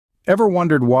Ever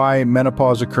wondered why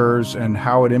menopause occurs and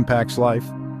how it impacts life?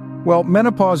 Well,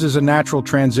 menopause is a natural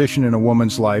transition in a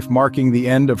woman's life, marking the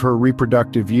end of her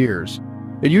reproductive years.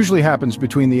 It usually happens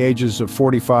between the ages of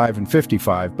 45 and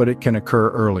 55, but it can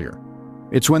occur earlier.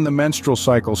 It's when the menstrual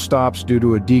cycle stops due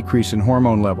to a decrease in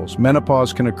hormone levels.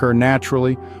 Menopause can occur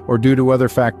naturally or due to other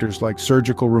factors like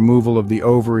surgical removal of the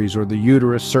ovaries or the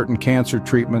uterus, certain cancer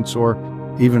treatments, or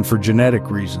even for genetic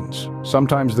reasons.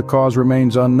 Sometimes the cause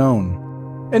remains unknown.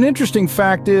 An interesting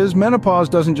fact is, menopause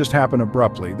doesn't just happen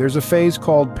abruptly. There's a phase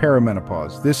called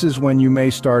perimenopause. This is when you may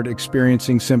start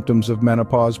experiencing symptoms of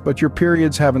menopause, but your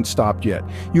periods haven't stopped yet.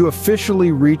 You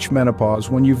officially reach menopause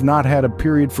when you've not had a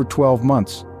period for 12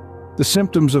 months. The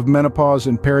symptoms of menopause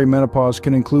and perimenopause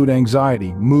can include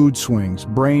anxiety, mood swings,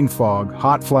 brain fog,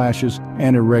 hot flashes,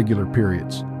 and irregular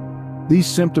periods. These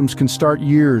symptoms can start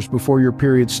years before your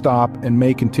periods stop and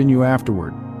may continue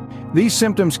afterward. These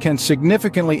symptoms can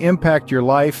significantly impact your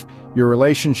life, your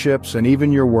relationships, and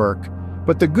even your work.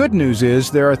 But the good news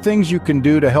is there are things you can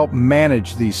do to help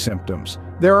manage these symptoms.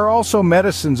 There are also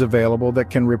medicines available that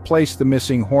can replace the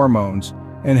missing hormones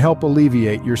and help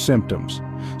alleviate your symptoms.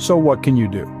 So what can you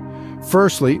do?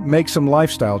 Firstly, make some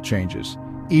lifestyle changes.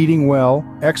 Eating well,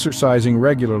 exercising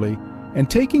regularly, and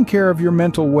taking care of your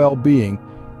mental well-being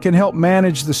can help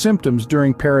manage the symptoms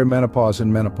during perimenopause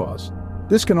and menopause.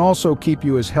 This can also keep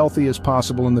you as healthy as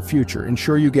possible in the future.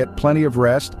 Ensure you get plenty of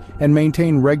rest and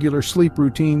maintain regular sleep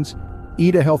routines.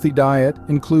 Eat a healthy diet.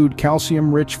 Include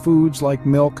calcium-rich foods like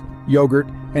milk, yogurt,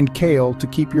 and kale to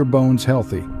keep your bones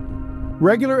healthy.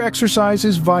 Regular exercise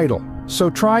is vital, so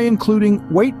try including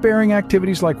weight-bearing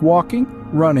activities like walking,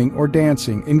 running, or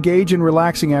dancing. Engage in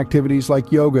relaxing activities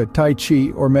like yoga, tai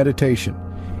chi, or meditation.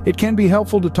 It can be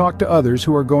helpful to talk to others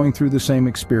who are going through the same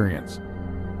experience.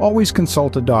 Always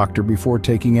consult a doctor before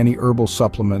taking any herbal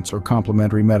supplements or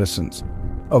complementary medicines.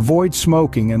 Avoid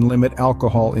smoking and limit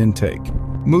alcohol intake.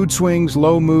 Mood swings,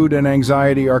 low mood, and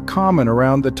anxiety are common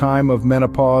around the time of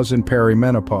menopause and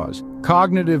perimenopause.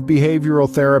 Cognitive behavioral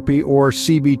therapy, or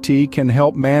CBT, can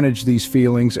help manage these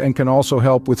feelings and can also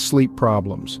help with sleep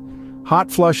problems.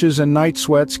 Hot flushes and night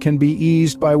sweats can be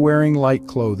eased by wearing light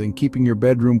clothing, keeping your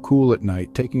bedroom cool at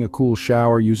night, taking a cool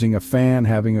shower, using a fan,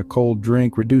 having a cold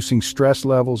drink, reducing stress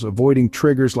levels, avoiding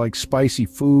triggers like spicy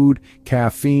food,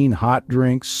 caffeine, hot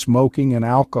drinks, smoking, and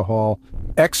alcohol,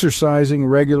 exercising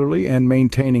regularly, and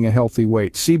maintaining a healthy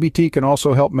weight. CBT can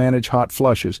also help manage hot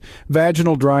flushes.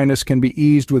 Vaginal dryness can be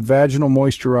eased with vaginal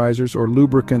moisturizers or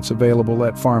lubricants available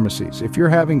at pharmacies. If you're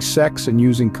having sex and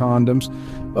using condoms,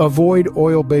 avoid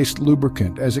oil-based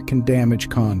lubricant as it can damage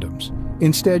condoms.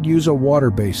 Instead, use a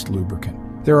water-based lubricant.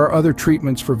 There are other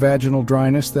treatments for vaginal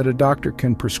dryness that a doctor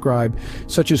can prescribe,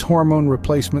 such as hormone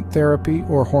replacement therapy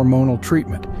or hormonal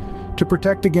treatment. To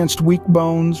protect against weak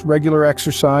bones, regular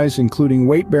exercise, including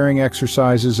weight-bearing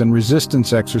exercises and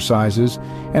resistance exercises,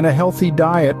 and a healthy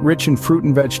diet rich in fruit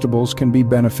and vegetables can be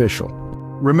beneficial.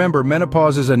 Remember,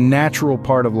 menopause is a natural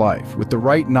part of life. With the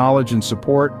right knowledge and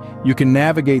support, you can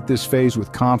navigate this phase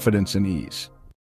with confidence and ease.